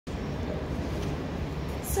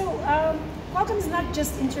So Qualcomm is not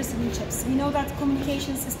just interested in chips. We know that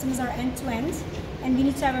communication systems are end-to-end, and we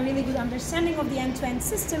need to have a really good understanding of the end-to-end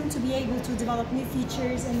system to be able to develop new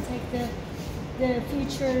features and take the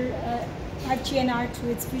future 5G NR to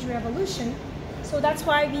its future evolution. So that's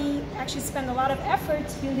why we actually spend a lot of effort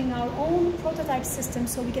building our own prototype system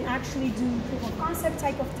so we can actually do proof of concept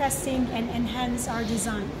type of testing and enhance our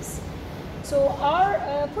designs. So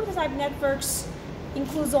our prototype networks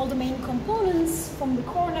includes all the main components from the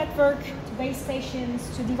core network to base stations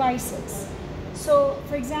to devices. So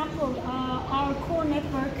for example, our core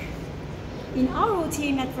network in our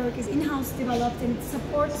OTA network is in-house developed and it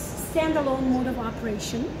supports standalone mode of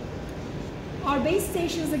operation. Our base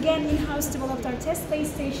stations, again, in-house developed. Our test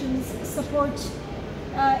base stations support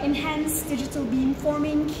enhanced digital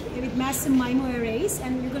beamforming with massive MIMO arrays,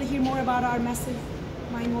 and you're going to hear more about our massive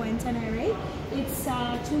MIMO antenna array. It's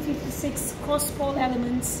 256 cross-pole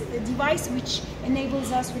elements device which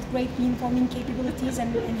enables us with great beamforming capabilities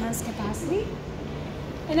and enhanced capacity.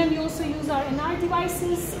 And then we also use our NR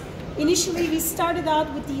devices. Initially, we started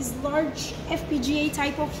out with these large FPGA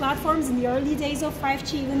type of platforms in the early days of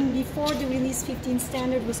 5G, even before the Release 15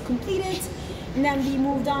 standard was completed. And then we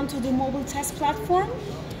moved on to the mobile test platform.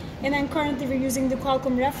 And then currently we're using the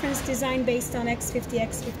Qualcomm reference design based on X50,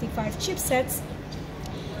 X55 chipsets.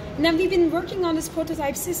 And then we've been working on this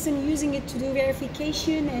prototype system, using it to do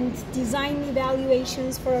verification and design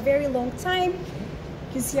evaluations for a very long time.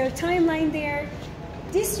 You can see our timeline there.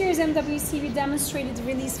 This year's MWC, we demonstrated the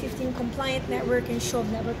Release 15 compliant network and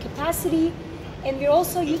showed network capacity. And we're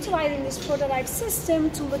also utilizing this prototype system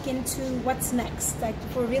to look into what's next. Like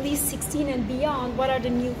for Release 16 and beyond, what are the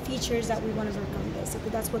new features that we want to work on, basically.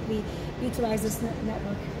 That's what we utilize this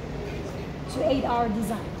network to aid our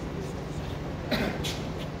design.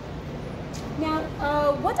 Now,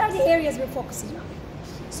 what are the areas we're focusing on?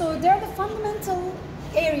 So there are the fundamental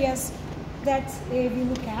areas that we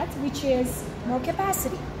look at, which is more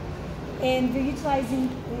capacity. And we're utilizing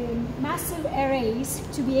massive arrays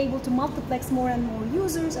to be able to multiplex more and more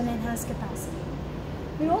users and enhance capacity.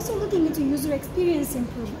 We're also looking into user experience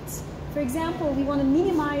improvements. For example, we want to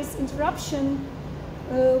minimize interruption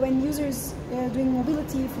when users doing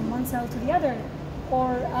mobility from one cell to the other.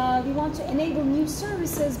 Or we want to enable new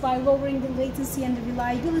services by lowering the latency and the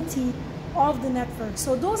reliability of the network.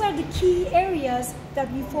 So those are the key areas that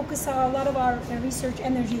we focus a lot of our research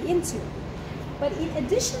energy into. But in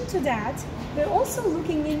addition to that, we're also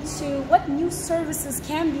looking into what new services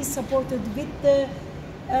can be supported with the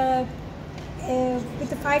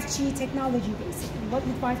 5G technology, basically, what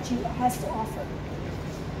the 5G has to offer.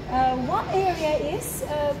 One area is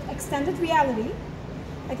extended reality.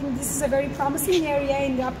 I think this is a very promising area.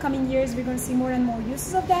 In the upcoming years, we're going to see more and more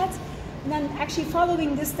uses of that. And then actually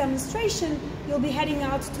following this demonstration, you'll be heading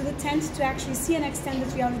out to the tent to actually see an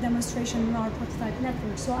extended reality demonstration in our prototype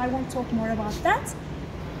network. So I won't talk more about that.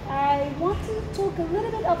 I want to talk a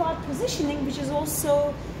little bit about positioning, which is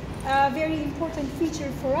also a very important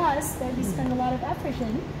feature for us that we spend a lot of effort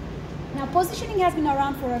in. Now, positioning has been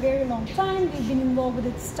around for a very long time. We've been involved with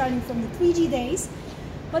it starting from the 3G days.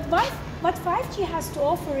 But what 5G has to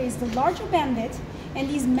offer is the larger bandwidth and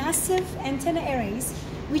these massive antenna arrays,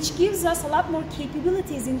 which gives us a lot more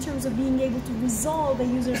capabilities in terms of being able to resolve a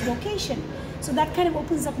user's location. So that kind of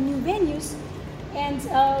opens up new venues. And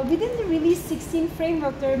within the Release 16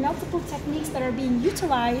 framework, there are multiple techniques that are being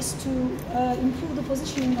utilized to improve the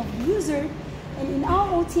positioning of the user. And in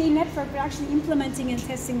our OTA network, we're actually implementing and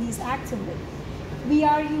testing these actively. We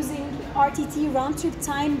are using RTT, round-trip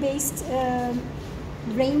time-based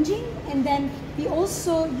ranging, and then we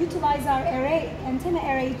also utilize our antenna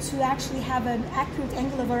array to actually have an accurate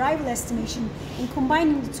angle of arrival estimation. And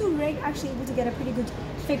combining the two, we're actually able to get a pretty good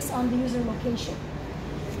fix on the user location.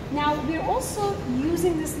 Now, we're also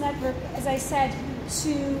using this network, as I said,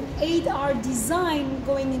 to aid our design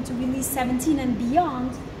going into Release 17 and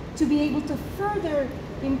beyond, to be able to further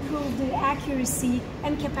improve the accuracy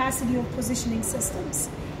and capacity of positioning systems.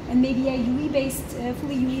 And maybe a UE-based,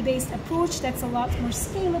 fully UE-based approach that's a lot more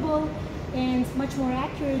scalable and much more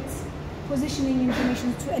accurate positioning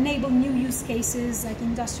information to enable new use cases like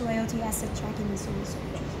industrial IoT, asset tracking, and so on and so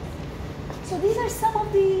forth. So these are some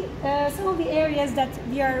of the areas that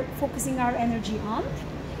we are focusing our energy on.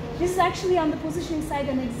 This is actually on the positioning side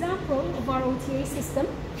an example of our OTA system.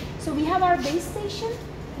 So we have our base station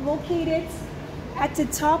located at the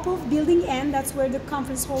top of building N. That's where the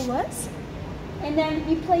conference hall was. And then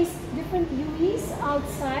we placed different UEs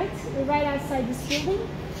outside, right outside this building.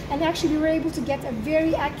 And actually we were able to get a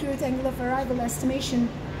very accurate angle of arrival estimation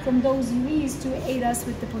from those UEs to aid us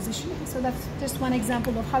with the positioning. So that's just one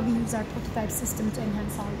example of how we use our prototype system to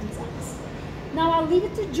enhance our designs. Now I'll leave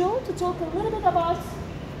it to Joe to talk a little bit about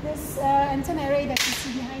this antenna array that you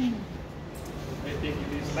see behind me. Hey, thank you,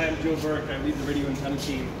 Lisa. Hi, I'm Joe Burke. I lead the radio antenna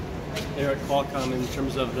team there at Qualcomm in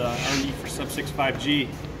terms of the R&D for sub-6 5G.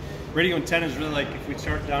 Radio antenna is really like if we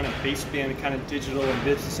start down at baseband kind of digital and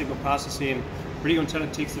bits and signal processing, radio antenna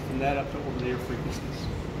takes it from that up to over-the-air frequencies.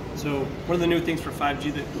 So one of the new things for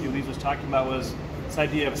 5G that Elise was talking about was this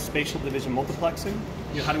idea of spatial division multiplexing.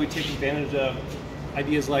 How do we take advantage of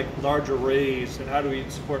ideas like large arrays, and how do we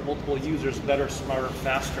support multiple users better, smarter,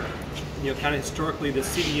 faster? Kind of historically the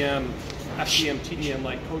CDM, FDM, TDM,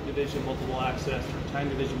 like code division, multiple access, or time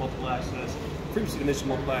division, multiple access, frequency division,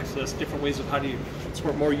 multiple access, different ways of how do you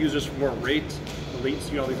support more users for more rate, the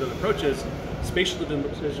latency, all these other approaches. Spatial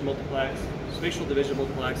division multiple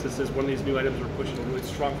access is one of these new items we're pushing really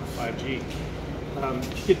strong for 5G.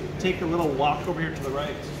 You could take a little walk over here to the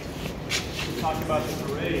right. We'll talk about this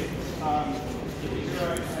array. These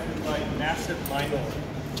are kind of like massive MIMO.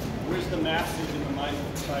 Where's the massive in the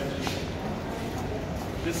MIMO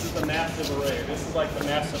 5G? This is the massive array. This is like the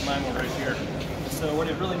massive MIMO right here. So what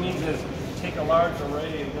it really means is take a large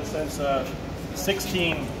array, in this sense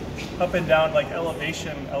 16 up and down like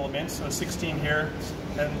elevation elements, so 16 here,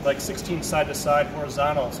 and like 16 side to side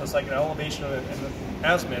horizontal, so it's like an elevation and an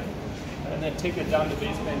azimuth, and then take it down to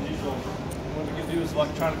baseband digital. What we can do is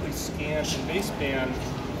electronically scan in baseband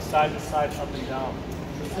side to side, up and down.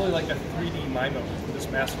 It's really like a 3D MIMO with this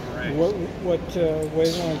massive array. What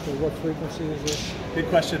wavelength or what frequency is this? Good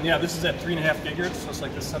question. Yeah, this is at 3.5 gigahertz, so it's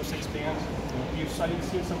like the sub-6 band. You've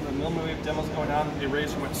seen some of the millimeter wave demos going on. The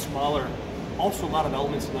arrays are much smaller. Also, a lot of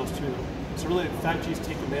elements in those too. So really, 5G is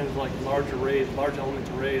taking advantage of like large arrays, large element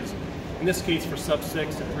arrays. In this case, for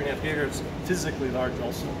sub-6 at 3.5 gigahertz, physically large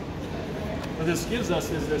also. What this gives us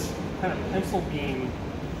is this kind of pencil beam,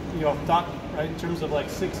 thought, right, in terms of like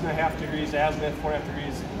 6.5 degrees azimuth, 4.5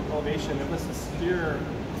 degrees elevation. It lets us steer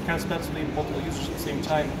kind of specifically multiple users at the same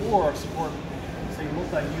time, or support, say,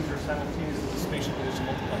 multi-user simultaneously with spatial division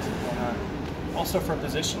multiplexing going on. Also for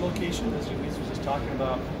position location, as Elise was just talking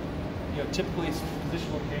about, typically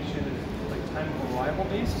position location is like time of arrival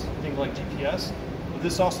based, things like GPS. But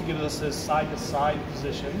this also gives us this side-to-side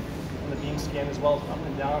position in the beam scan, as well as up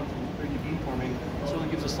and down from 3D beamforming. So it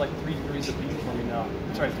really gives us like 3 degrees of beamforming now.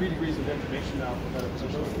 Sorry, 3 degrees of information now for better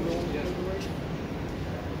position.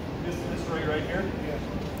 This right here? Yeah.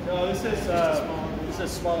 No, this is a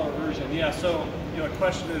smaller version. Yeah. So the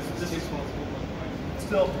question is, this is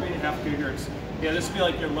still 3.5 gigahertz. Yeah, this would be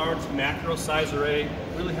like your large macro size array,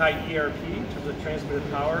 really high ERP in terms of transmitted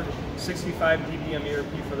power, 65 dBm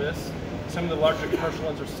ERP for this. Some of the larger commercial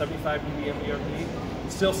ones are 75 dBm ERP.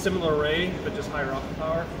 Still similar array, but just higher output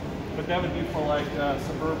power. But that would be for like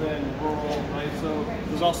suburban, rural, right? So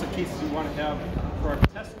there's also cases we want to have for our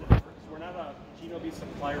test network. So we're not a GNOB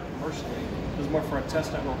supplier commercially. This is more for a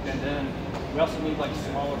test network, and then we also need like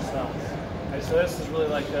smaller cells. Right, so this is really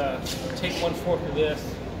like take 1/4 of this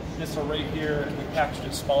array here, and we packaged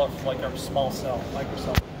it smaller for like our small cell,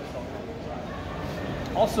 microcell.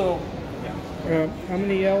 Also, how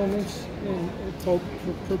many elements per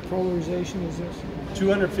polarization is this?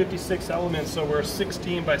 256 elements, so we're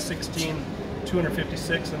 16 by 16,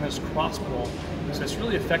 256, and this cross pole. So it's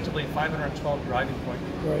really effectively 512 driving point.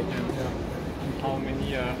 Right. How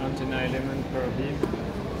many antenna elements per beam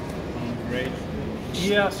on grade?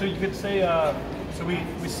 Yeah, so you could say, so we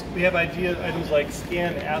have items like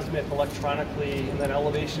scan azimuth electronically, and then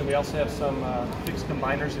elevation. We also have some fixed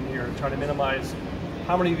combiners in here, trying to minimize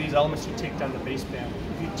how many of these elements you take down to baseband.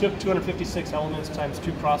 If you took 256 elements times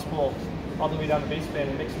 2 cross pole all the way down to baseband,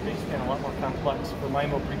 it makes the baseband a lot more complex for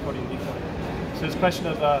MIMO precoding and decoding. So it's a question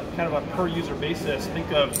of kind of a per user basis. Think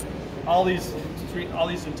of all these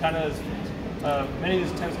antennas. Many of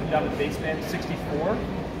these antennas come down to baseband 64.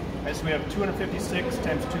 Right, so we have 256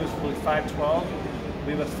 times 2 is really 512.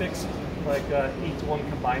 We have a fixed like 8-to-1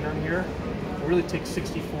 combiner in here. It really takes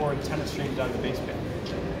 64 antenna streams down to baseband.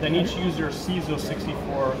 Then each user sees those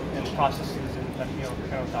 64 and processes and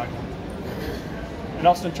kind of document. And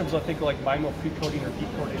also in terms of like MIMO precoding or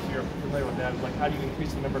decoding, if you're familiar with that, like how do you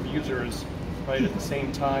increase the number of users right at the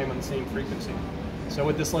same time on the same frequency? So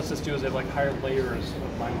what this lets us do is have like higher layers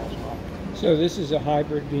of MIMO as well. So this is a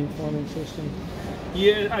hybrid beamforming system?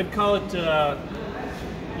 Yeah, I'd call it,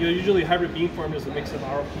 usually hybrid beamforming is a mix of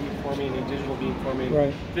RF beamforming and digital beamforming.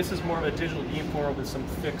 Right. This is more of a digital beamformer with some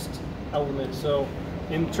fixed elements. So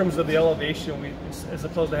in terms of the elevation, as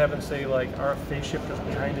opposed to having, say, like RF phase shifters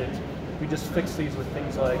behind it, we just fix these with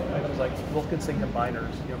things like items like Wilkinson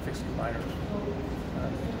combiners, fixed combiners.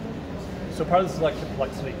 So part of this is like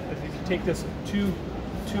complexity. If you take this too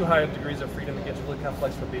high of degrees of freedom, it gets really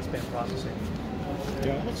complex for baseband processing.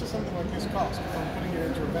 Yeah. How much does something like this cost if I'm putting it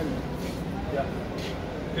into a venue? Yeah.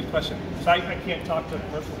 Good question. So I can't talk to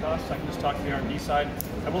commercial costs. I can just talk to the R&D side.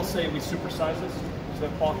 I will say we supersize this. So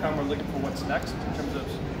at Qualcomm, we're looking for what's next in terms of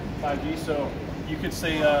 5G. So you could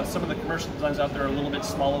say some of the commercial designs out there are a little bit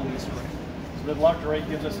smaller than this array. So the larger array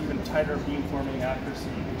gives us even tighter beamforming accuracy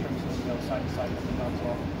in terms of side-to-side up and down as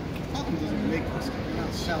well. Qualcomm doesn't make this. You're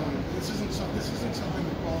not selling it. This isn't something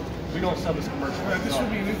that Qualcomm. We don't sell this commercially. This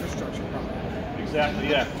would be an infrastructure problem. Exactly,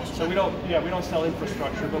 yeah. So we don't sell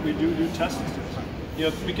infrastructure, but we do test systems. You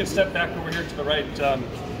know, we can step back over here to the right.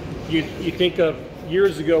 You think of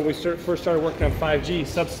years ago when we first started working on 5G,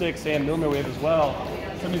 sub-6 and millimeter wave as well.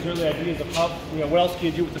 Some of these early ideas of how, what else can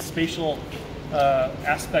you do with the spatial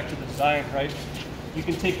aspect of the design, right? You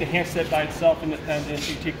can take the handset by itself independent,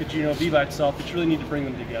 you take the GNOV by itself, but you really need to bring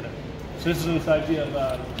them together. So this is this idea of,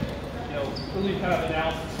 really kind of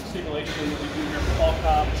analysis and simulation that we do here for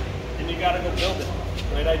Qualcomm, and you gotta go build it,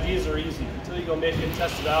 right? Ideas are easy. Until you go make it,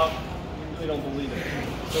 test it out, you really don't believe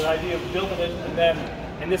it. So the idea of building it, and then,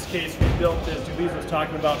 in this case, we built, as Julise was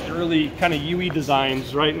talking about, the early kind of UE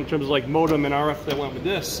designs, right, in terms of like modem and RF that went with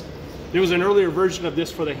this. There was an earlier version of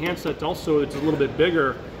this for the handset also, it's a little bit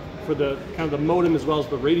bigger for the kind of the modem as well as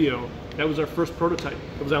the radio. That was our first prototype.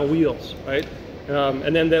 It was on wheels, right?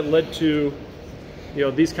 And then that led to,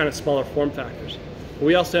 these kind of smaller form factors.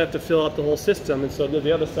 We also have to fill out the whole system, and so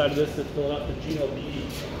the other side of this is filling out the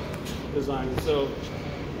GNOV design. And so,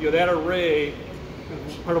 that array,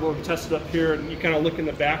 part of what we tested up here, and you kind of look in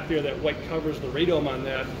the back there, that white covers the radome on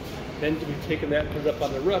that. Then we've taken that and put it up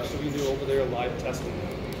on the roof so we can do over there live testing.